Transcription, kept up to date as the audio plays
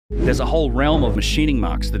There's a whole realm of machining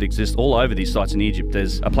marks that exist all over these sites in Egypt.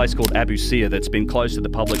 There's a place called Abu Sir that's been closed to the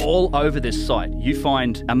public. All over this site, you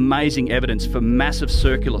find amazing evidence for massive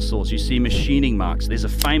circular saws. You see machining marks. There's a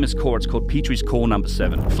famous core, it's called Petrie's core number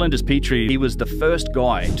 7. Flinders Petrie, he was the first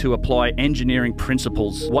guy to apply engineering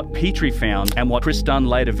principles. What Petrie found and what Chris Dunn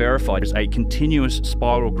later verified is a continuous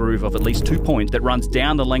spiral groove of at least 2 points that runs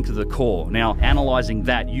down the length of the core. Now, analyzing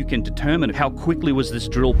that, you can determine how quickly was this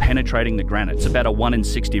drill penetrating the granite. It's about a 1 in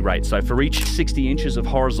 60 rate. So for each 60 inches of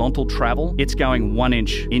horizontal travel, it's going 1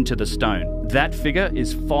 inch into the stone. That figure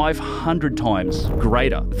is 500 times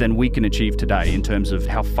greater than we can achieve today in terms of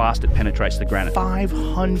how fast it penetrates the granite.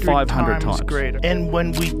 500 times greater. And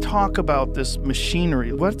when we talk about this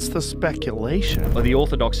machinery, what's the speculation? Well, the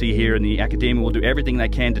orthodoxy here in the academia will do everything they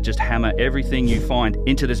can to just hammer everything you find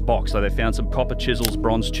into this box. So they found some copper chisels,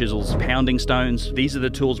 bronze chisels, pounding stones. These are the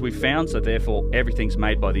tools we found, so therefore everything's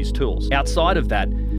made by these tools. Outside of that,